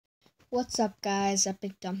What's up guys,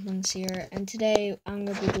 Epic Dumplings here, and today I'm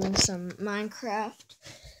going to be doing some Minecraft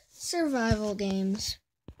survival games.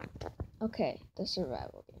 Okay, the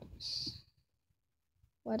survival games.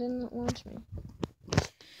 Why didn't it launch me?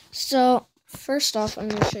 So, first off, I'm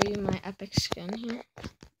going to show you my epic skin here.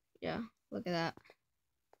 Yeah, look at that.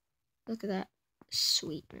 Look at that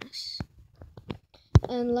sweetness.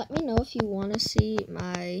 And let me know if you want to see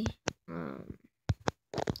my,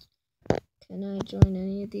 can I join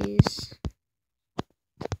any of these?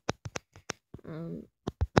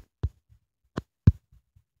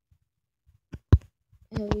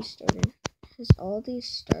 Have we started? Has all these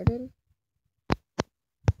started?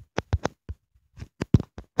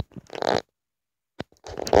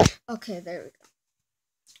 Okay, there we go.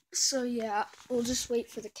 So yeah, we'll just wait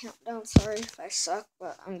for the countdown. Sorry if I suck,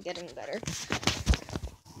 but I'm getting better.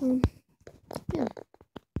 Yeah.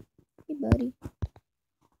 Hey, buddy.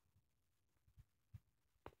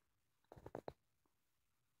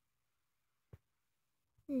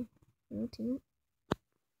 No team.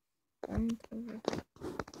 Fine, cover.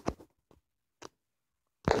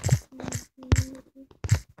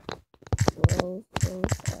 12, 4,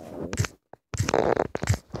 5,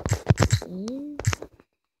 15.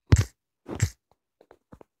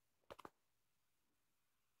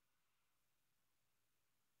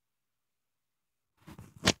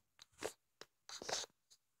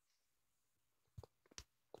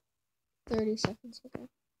 $30 seconds, okay.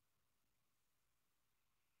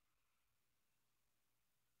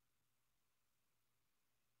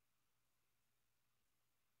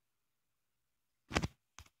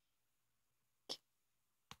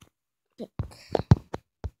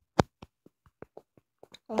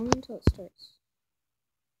 How long until it starts?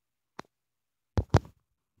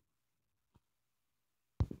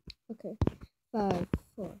 Okay. 5,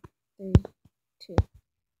 4, 3, 2,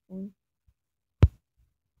 1.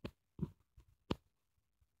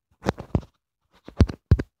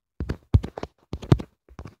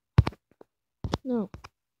 No.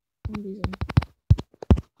 Zombies in.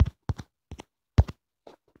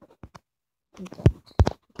 Okay.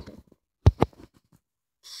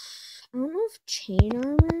 I don't know if chain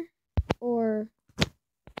armor or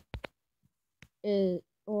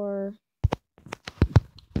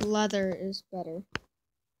leather is better,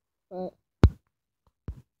 but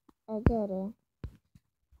I gotta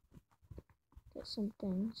get some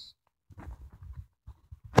things.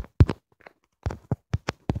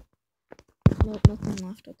 Nope, nothing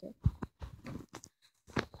left. Okay.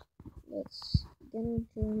 Let's gonna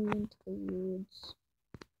journey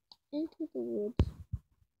into the woods.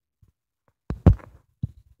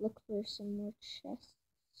 Look for some more chests.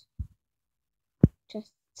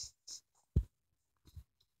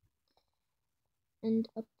 And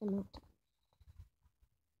up the mountain.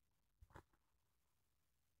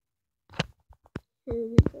 Here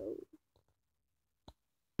we go.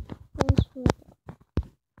 I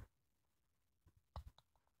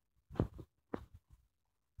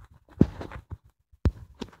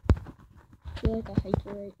feel like a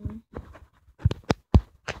hiker right now.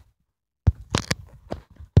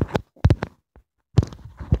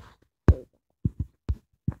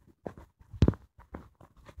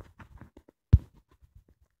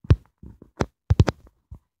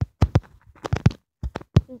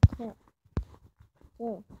 Okay.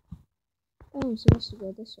 Go. Oh, I'm supposed to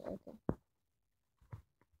go this way. Okay.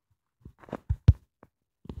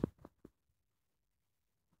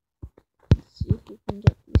 Let's see if we can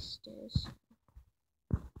get these stairs.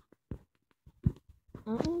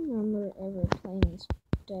 I don't remember ever playing this.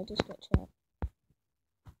 Did I just get trapped?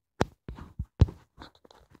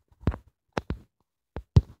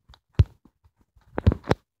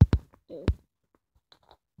 Dude.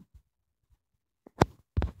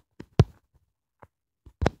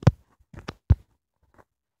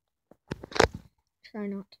 Try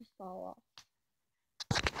not to fall off.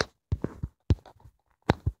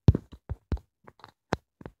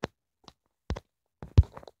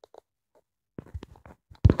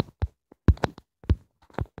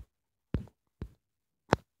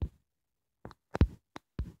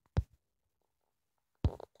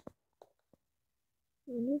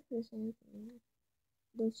 I wonder if there's anything in there.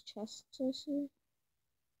 Those chests I see.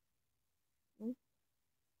 No?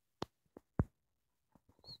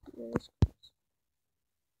 There's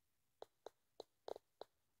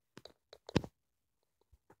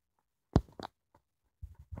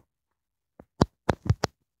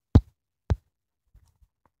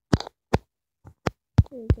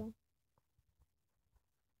there we go.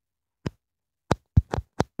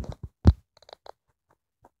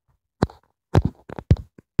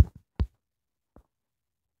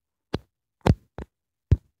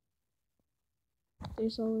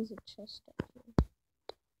 There's always a chest up here.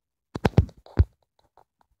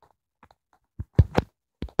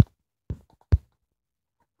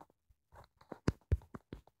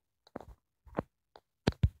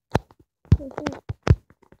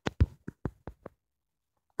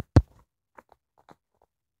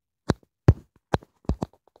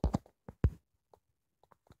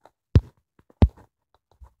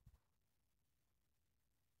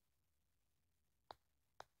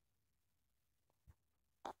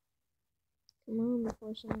 Come on,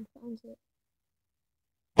 before someone finds it.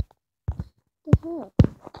 What the heck?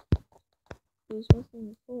 It was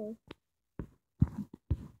nothing before.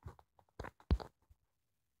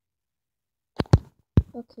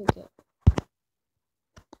 Okay, good.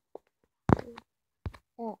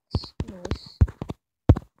 X, nice.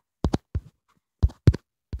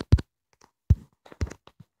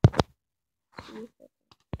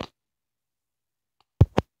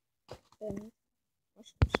 Then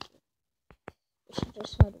mushrooms. We should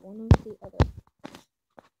just add one of the other.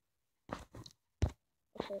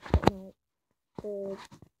 Okay, put my gold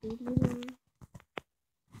medium.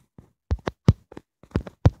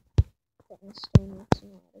 Put my stone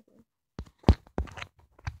mixing out of here.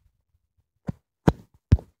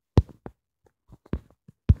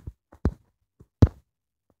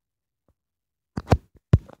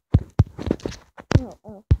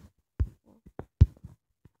 Oh.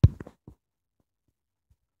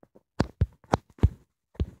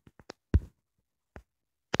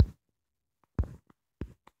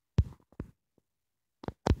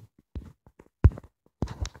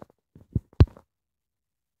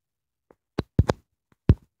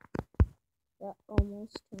 That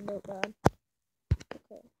almost turned out bad.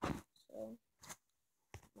 Okay, so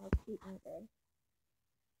my feet are dead.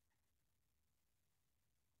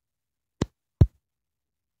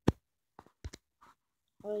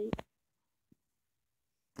 I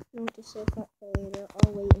want to save that for later.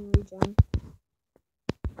 I'll wait and regen.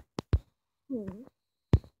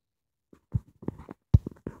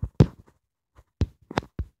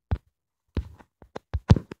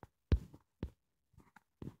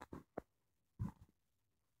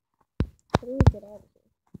 How do we get out of here?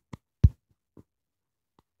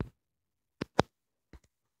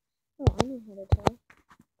 Oh, I know how to tell.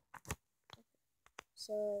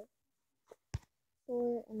 So,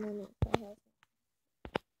 4, and then if I have...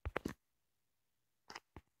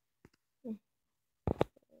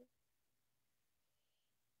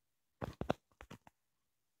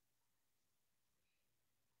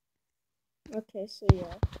 Okay, so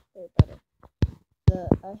yeah, they're better.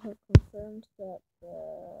 I have confirmed that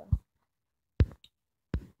the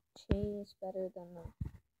chain is better than the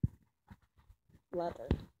leather.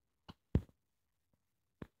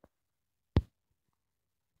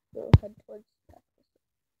 Go head towards that.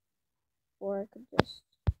 Or I could just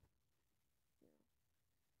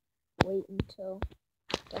wait until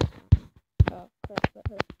crap, let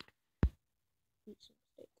her eat some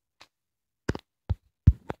steak.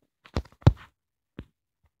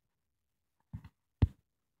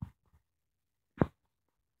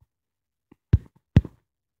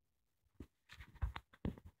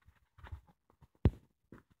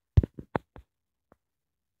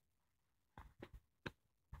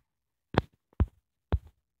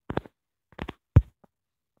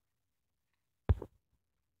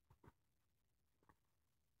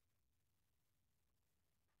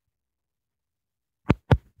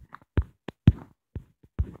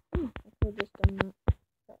 I could have just done that.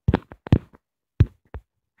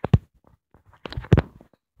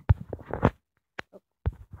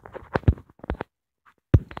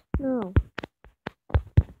 No.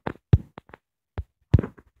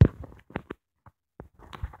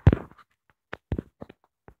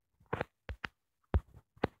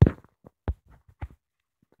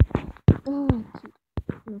 Oh, I keep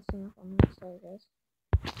messing up on that. Sorry, guys.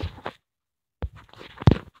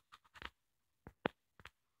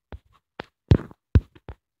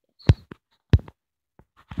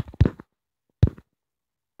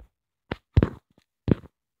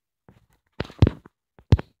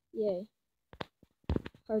 Yay.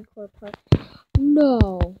 Hardcore part.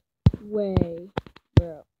 No way,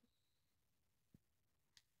 bro.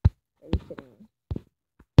 Are you kidding me?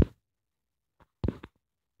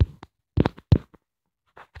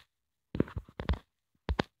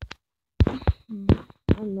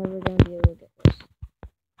 I'm never gonna be able to get this.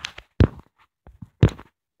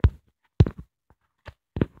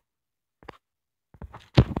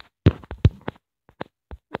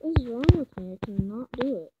 What is wrong with me? I cannot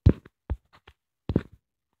do it.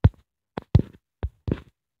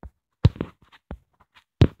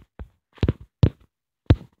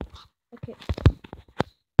 Okay.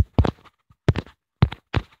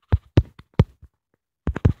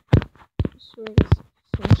 do I get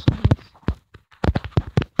finish the house?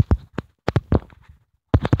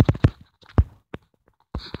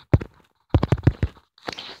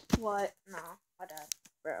 What? No, whatever,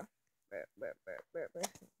 bro.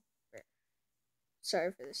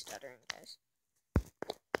 Sorry for the stuttering, guys.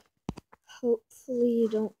 Hopefully you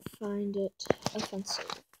don't find it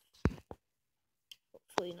offensive.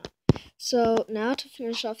 Hopefully not. So now to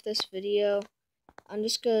finish off this video, I'm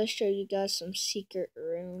just gonna show you guys some secret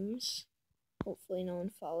rooms. Hopefully no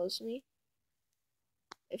one follows me.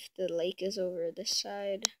 If the lake is over this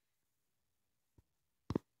side.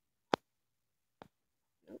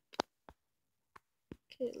 Nope.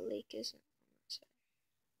 Okay, the lake isn't on that side.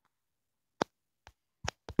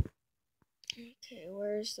 Okay,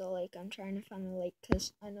 where's the lake? I'm trying to find the lake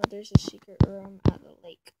because I know there's a secret room at the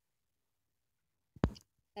lake.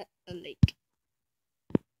 At the lake.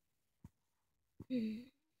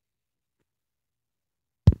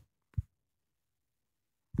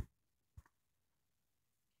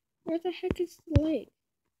 Where the heck is the lake?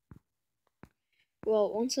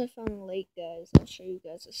 Well, once I found the lake, guys, I'll show you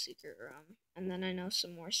guys a secret room. And then I know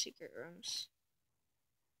some more secret rooms.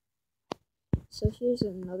 So here's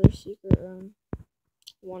another secret room.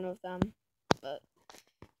 One of them. But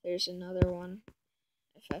there's another one.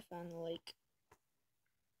 If I found the lake.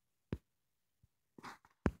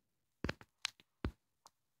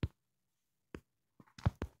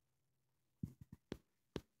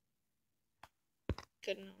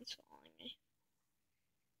 Good, no one's following me.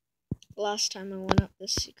 Last time I went up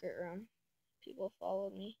this secret room, people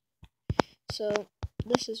followed me. So,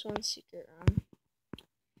 this is one secret room.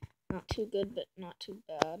 Not too good, but not too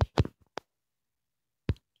bad.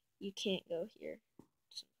 You can't go here.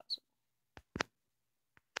 It's impossible.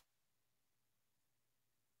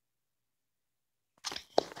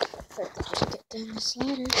 If I could just get down this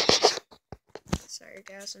ladder. Sorry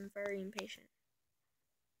guys, I'm very impatient.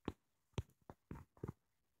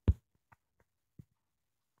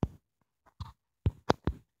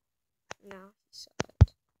 Now he saw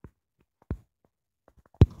it.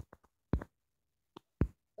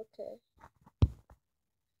 Okay. I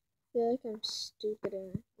feel like I'm stupid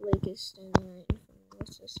and lake is standing right in front of me.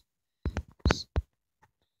 What's this?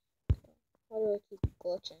 How do I keep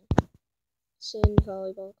glitching? Sand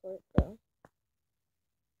volleyball court, bro.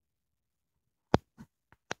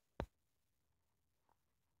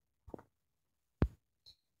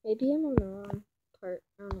 Maybe I'm on the wrong part.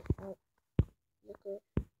 I'll look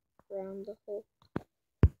around the whole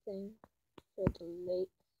thing for the lake.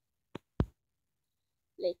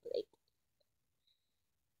 Lake.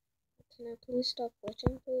 Can I please stop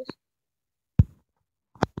glitching, please?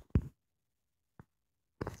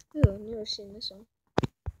 Ooh, I've never seen this one.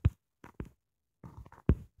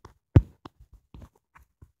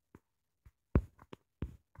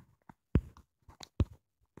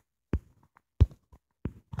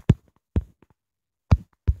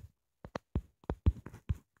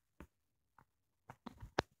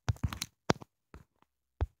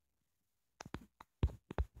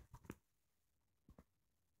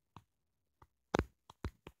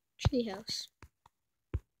 Treehouse.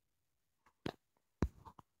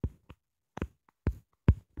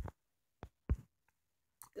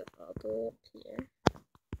 Go all the way up here.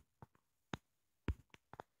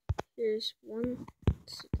 Here's one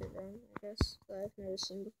secret room, I guess, that I've never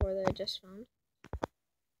seen before that I just found.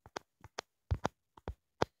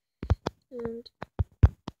 And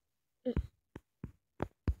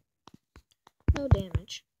no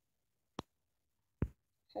damage.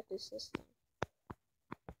 Heck is this thing?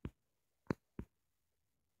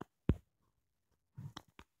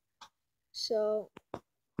 So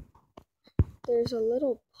there's a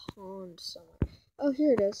little pond somewhere. Oh,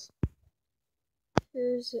 here it is.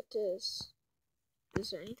 Here's it is. Is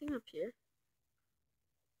there anything up here?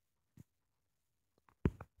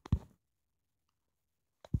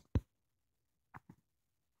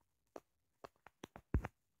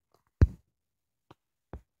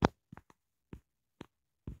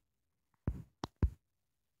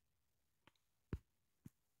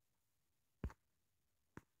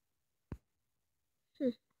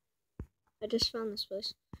 I just found this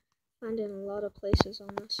place. Finding a lot of places on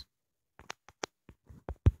this.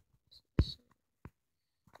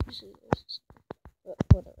 Usually there's, but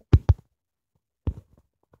whatever.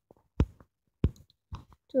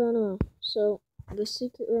 Don't know. So the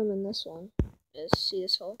secret room in this one is, see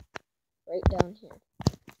this hole? Right down here.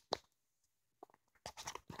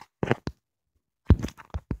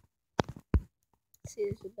 See,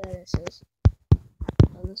 there's a bed that says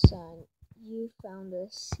on the side, you found a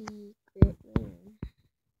secret room.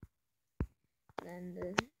 Then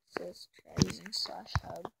it says try using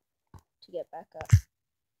 /hub. to get back up.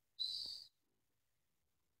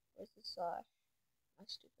 Where's the slash? Am I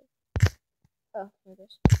stupid? Oh, here it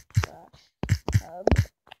is. Slash hub.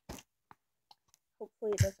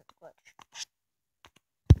 Hopefully it doesn't glitch.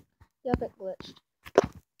 Yep, it glitched.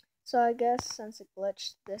 So I guess since it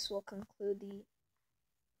glitched, this will conclude the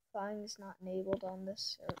flying is not enabled on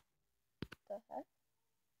this server. The heck?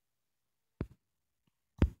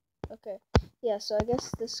 Okay. Yeah, so I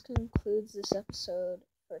guess this concludes this episode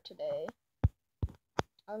for today.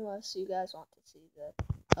 Unless you guys want to see the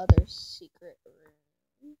other secret room.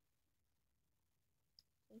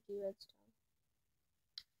 Thank you, Redstone.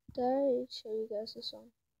 Did I already show you guys this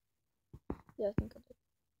one? Yeah, I think I did.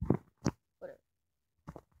 Whatever.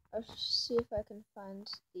 I'll see if I can find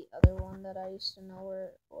the other one that I used to know where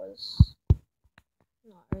it was.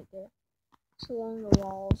 Not right there. It's along the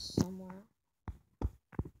walls somewhere.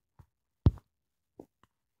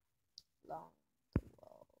 Along the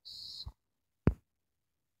walls.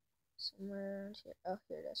 Somewhere around here. Oh,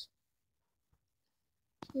 here it is.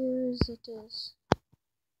 Here's it is.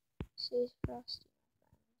 Stay frosty, my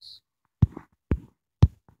friends.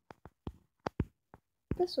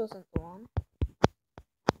 This wasn't the one.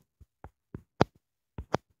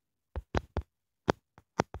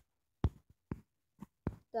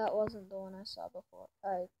 That wasn't the one I saw before.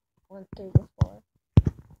 I went through before.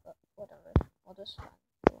 But whatever. I'll just find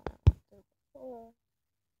the one I went through before.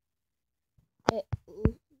 It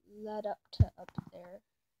led up to up there.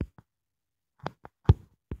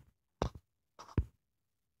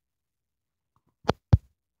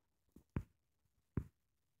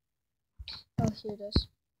 Oh, here it is.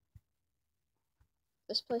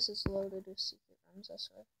 This place is loaded with secret rooms, I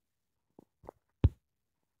swear.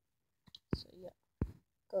 So yeah,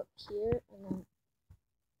 go up here and then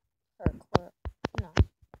parkour. No,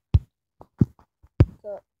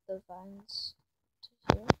 go up the vines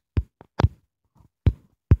to here.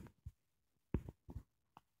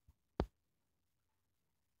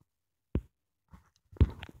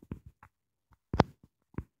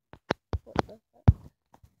 What the heck?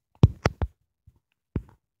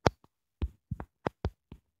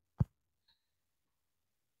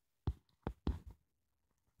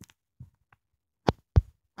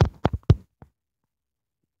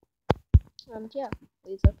 Yeah,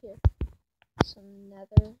 leads up here. Some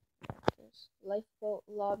nether reactors. Lifeboat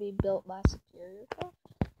lobby built by Superior Craft.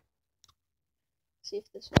 See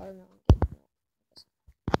if this watermelon gets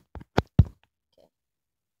okay.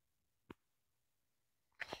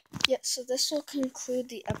 Yeah, so this will conclude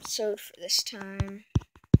the episode for this time.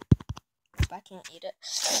 Hope I can't eat it.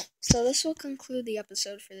 So this will conclude the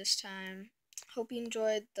episode for this time. Hope you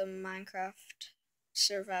enjoyed the Minecraft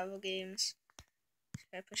survival games.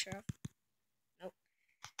 Should I push her off? Nope.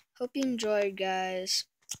 Hope you enjoyed, guys.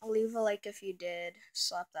 Leave a like if you did.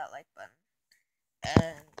 Slap that like button.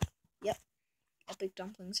 And, yep. Epic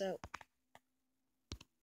Dumplings out.